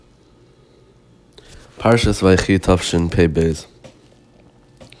Parshas ויחי Tafshin Pei Beis.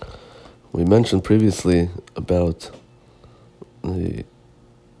 We mentioned previously about the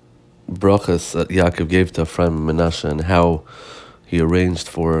Brachos that Ya'akov gave to Ephraim and Menashe and how he arranged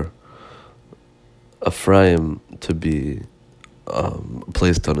for Ephraim to be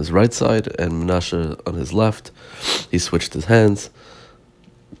placed on his right side and Menashe on his left. He switched his hands,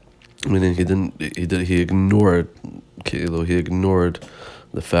 meaning he ignored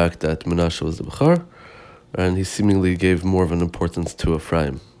the fact that Menashe was the Bechar, and he seemingly gave more of an importance to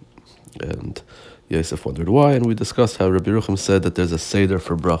Ephraim. And Yosef wondered why, and we discussed how Rabbi Yerucham said that there's a seder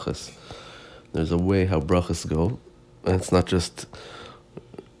for brachos. There's a way how brachos go, and it's not just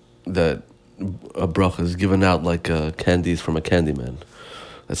that a bracha is given out like candies from a candy man.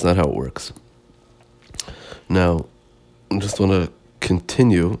 That's not how it works. Now, I just want to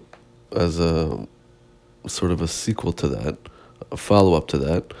continue as a sort of a sequel to that, a follow-up to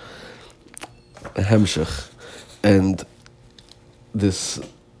that, a hemshech. And this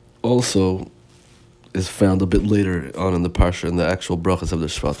also is found a bit later on in the parsha, in the actual brachas of the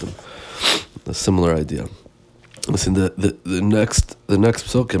Shvatim. A similar idea. Listen, the next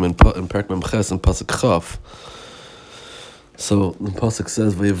psukim in Perek Memches and Pasuk Chaf. So the pasuk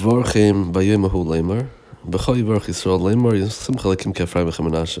says, "Vayivarchem bayomahu leimar, b'chol yivarch Yisrael leimar, yisimcha lekim k'Ephraim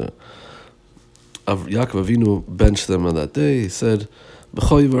v'Menashe." Yaakov Avinu benched them on that day. He said,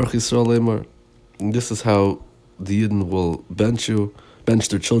 "B'chol yivarch Yisrael leimar." This is how the Yidden will bench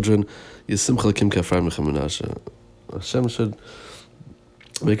their children. Yisimcha lekim k'Ephraim v'Menashe. Hashem should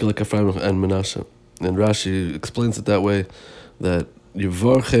make it like Ephraim and Menashe. And Rashi explains it that way, that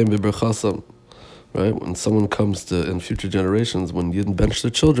Yivarchem b'Brachosam, right? When someone comes to, in future generations, when Yidden bench their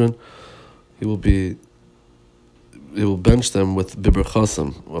children, he will bench them with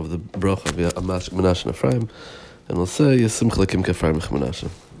Brachosam of the bracha of Menashe and Ephraim, and will say Yisimcha lekim k'Ephraim v'Menashe.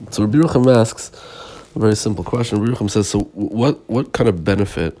 So Rabbi Yerucham asks a very simple question. Rabbi Yerucham says, so what kind of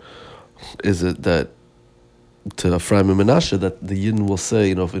benefit is it that to Ephraim and Menashe that the Yidden will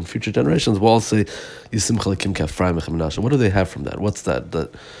say, in future generations, we'll all say Yisimcha lekim k'Ephraim v'Menashe? What do they have from that? What's that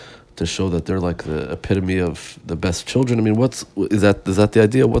to show that they're like the epitome of the best children? I mean, is that the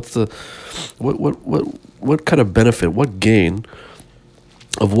idea? What's the what kind of benefit? What gain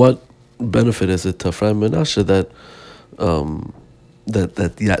of what benefit is it to Ephraim and Menashe that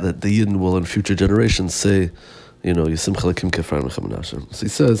the Yidden will in future generations say, Yisimcha lekim k'Ephraim v'Menashe? So he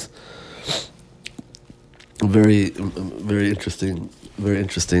says, very interesting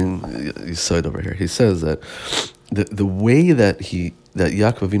side over here. He says that the way that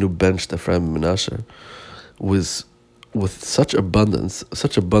Yaakov Avinu benched Ephraim and Menashe was with such abundance of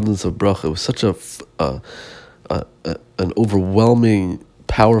bracha, with such an overwhelming,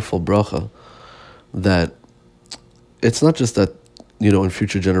 powerful bracha, that it's not just that in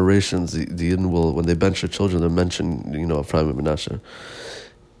future generations the Yidden will, when they bench their children, they'll mention Ephraim and Menashe.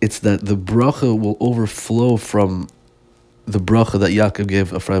 It's that the bracha will overflow from the bracha that Yaakov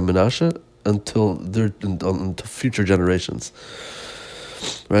gave Ephraim and Menashe until future generations,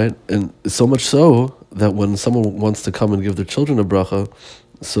 right? And so much so that when someone wants to come and give their children a bracha,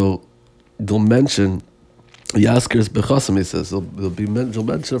 so they'll mention Yasker's Bechasam. He says they'll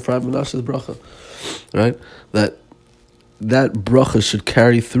mention Ephraim and Menashe's bracha, right? That bracha should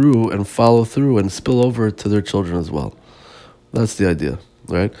carry through and follow through and spill over to their children as well. That's the idea.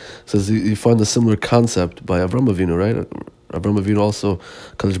 Right? Says you find a similar concept by Avram Avinu, right? Avram Avinu also,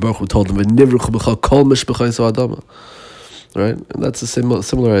 Kadosh Baruch Hu told him, right? And that's the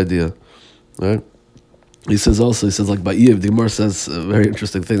similar idea, right? He says like by Eiv, the Gemara says a very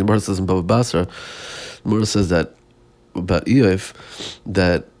interesting thing. The Gemara says in Baba Basra, the Gemara says that about Eiv,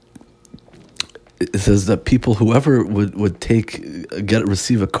 that it says that people, whoever would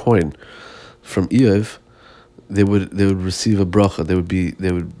receive a coin from Eiv, they would receive a bracha.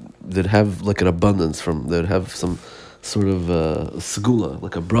 They'd have like an abundance they'd have some sort of segula,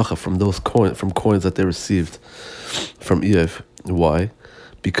 like a bracha from those coins that they received from Eiv. Why?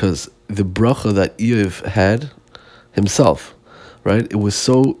 Because the bracha that Eiv had himself, right? It was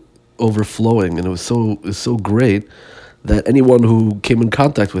so overflowing and it was so great that anyone who came in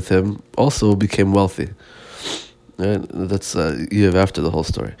contact with him also became wealthy. Right? That's Eiv after the whole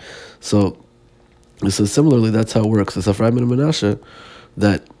story. So similarly, that's how it works. It's Ephraim and Menashe,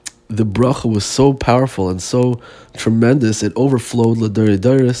 that the bracha was so powerful and so tremendous, it overflowed l'dorei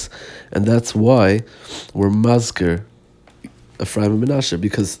doros, and that's why we're mazker Ephraim and Menashe,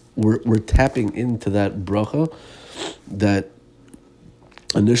 because we're tapping into that bracha, that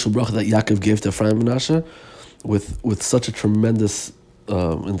initial bracha that Yaakov gave to Ephraim and Menashe, with such a tremendous,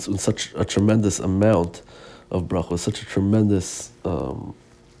 in such a tremendous amount of bracha, such a tremendous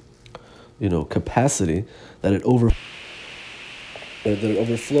capacity that it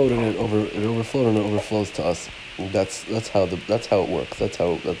overflowed and it overflows to us. That's how it works. That's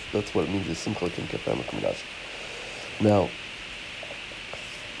what it means. Is simcha kim kefar mekamidash. Now,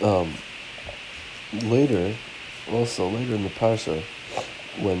 later in the parsha,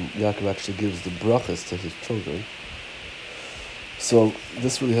 when Yaakov actually gives the brachos to his children. So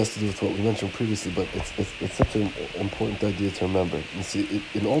this really has to do with what we mentioned previously, but it's such an important idea to remember. You see,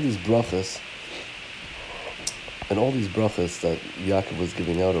 in all these brachos that Yaakov was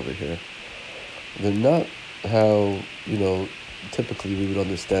giving out over here, they're not how typically we would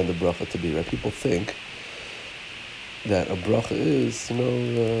understand a bracha to be. Right? People think that a bracha is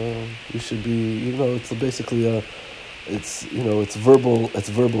you should be it's basically it's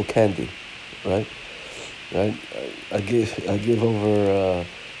verbal candy, right? Right? I give over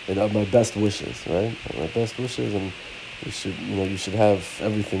my best wishes, right? My best wishes, and you should have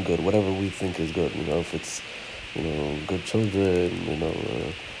everything good, whatever we think is good. If it's good children,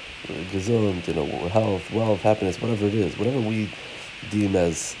 gesund, health, wealth, happiness, whatever it is, whatever we deem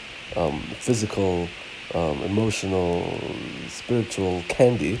as physical, emotional, spiritual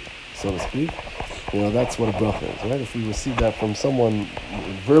candy, so to speak. That's what a bracha is, right? If we receive that from someone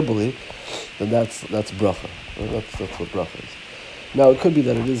verbally, then that's bracha. Right? That's what bracha is. Now, it could be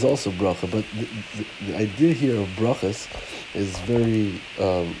that it is also bracha, but the idea here of brachos is very,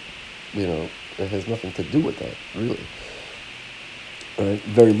 it has nothing to do with that, really. Right?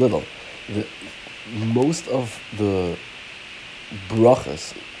 Very little. Most of the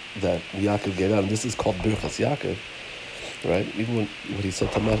brachos that Yaakov gave out, and this is called Birchas Yaakov, right? Even when he said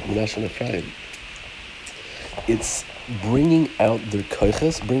to Menashe and Ephraim, it's bringing out their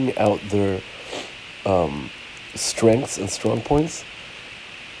koiches, bringing out their strengths and strong points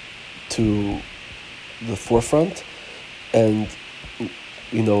to the forefront, and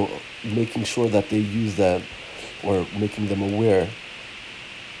making sure that they use that, or making them aware,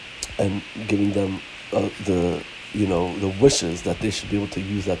 and giving them the wishes that they should be able to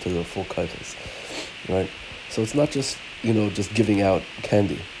use that to their full koiches, right? So it's not just just giving out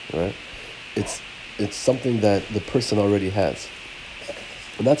candy, right? It's something that the person already has.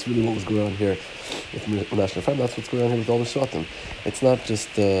 And that's really what was going on here with Menashe and Ephraim. That's what's going on here with all the Shvatim. It's not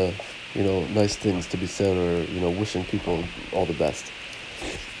just nice things to be said, or wishing people all the best.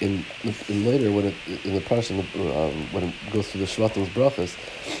 In later, when in the parsha, when it goes through the Shvatim's brachos,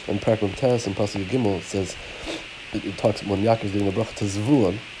 and Parak Mem Tes and Pasuk Gimel, it says, it talks when Yaakov is giving a bracha to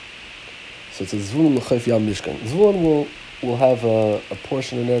Zvulun. So it says Zvulun l'chayf yam mishkan. Zvulun will have a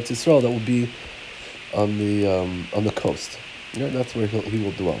portion in Eretz Yisrael that will be on the coast. Yeah, that's where he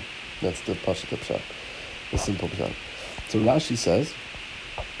will dwell. That's the Pashat Pshat, the simple Pshat. So Rashi says,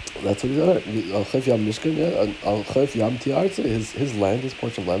 that's what he said. Al Chayf Yam Mishkan, Al Chayf Yam Tiartze, his land, his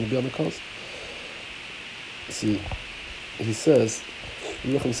portion of land will be on the coast. See, he says,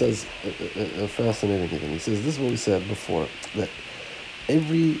 Yerucham says a fascinating thing. He says, this is what we said before, that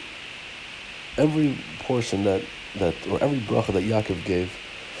every portion that or every bracha that Yaakov gave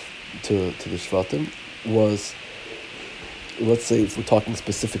to the Shvatim was, let's say if we're talking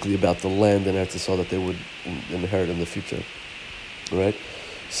specifically about the land in Eretz Yisrael that they would inherit in the future, right?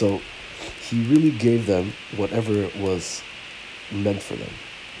 So he really gave them whatever was meant for them,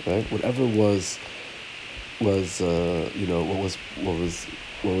 right? Whatever was what was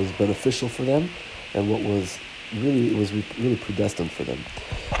beneficial for them, and what was really predestined for them.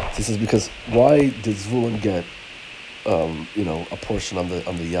 This is because why did Zvulun get a portion on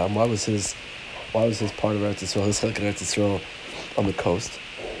the Yam? Why was his part of Eretz Yisrael, his chelek in Eretz Yisrael on the coast?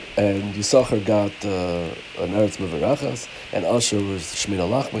 And Yisachar got an Eretz Mevarachas, and Asher was Shmina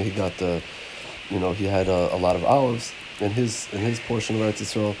Lachma. He got he had a lot of olives in his portion of Eretz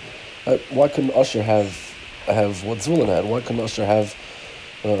Yisrael. Why couldn't Asher have what Zvulun had? Why couldn't Asher have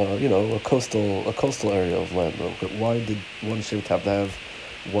a coastal area of land? Why did one shevet have to have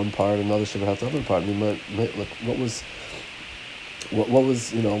one part, another shevet have to have another part? I mean, what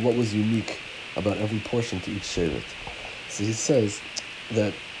was unique about every portion to each shevet? So he says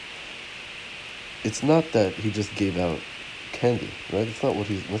that it's not that he just gave out candy, right? It's not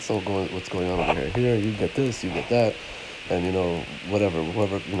what's going on over here. Here you get this, you get that, and whoever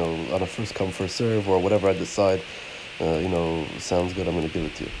on a first come first serve, or whatever I decide sounds good, I'm going to give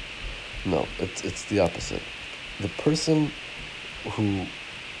it to you. No, it's the opposite. The person who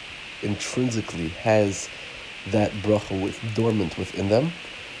intrinsically has that bracha dormant within them,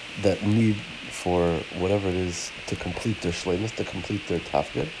 that need for whatever it is to complete their shleimus, to complete their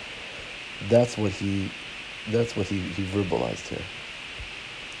tafkid, that's what he verbalized here,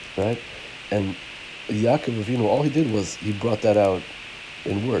 right? And Yaakov Avinu, all he did was he brought that out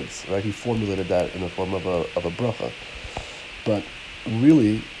in words, right? He formulated that in the form of a bracha. But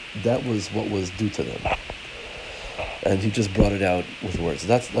really, that was what was due to them. And he just brought it out with words.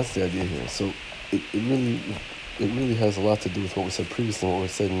 That's the idea here. So it really has a lot to do with what we said previously and what we're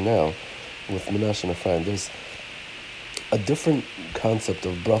saying now with Menashe and Ephraim. There's a different concept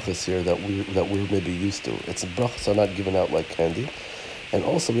of brachos here that we're maybe used to. It's brachos are not given out like candy. And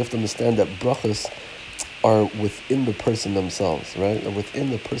also we have to understand that brachos are within the person themselves, right? And within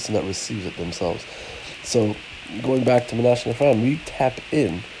the person that receives it themselves. So going back to Menashe and Ephraim, we tap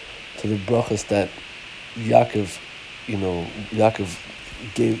in to the brachos that Ya'akov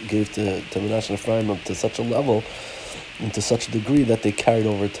gave to Menashe and Ephraim up to such a level and to such a degree that they carried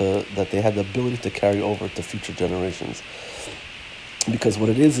over that they had the ability to carry over to future generations. Because what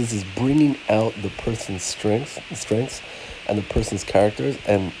it is bringing out the person's strengths and the person's characters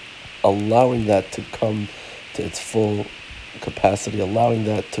and allowing that to come to its full capacity, allowing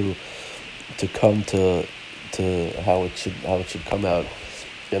that to come to how it should come out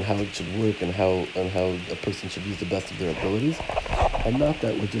and how it should work and how a person should use the best of their abilities, and not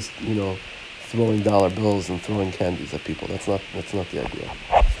that we're just throwing dollar bills and throwing candies at people. That's not the idea.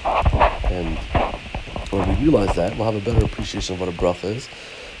 And when we realize that, we'll have a better appreciation of what a bracha is,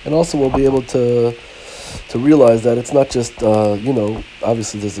 and also we'll be able to realize that it's not just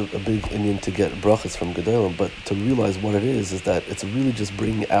obviously there's a big Indian to get brachas from Gedolim, but to realize what it is that it's really just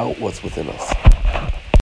bringing out what's within us.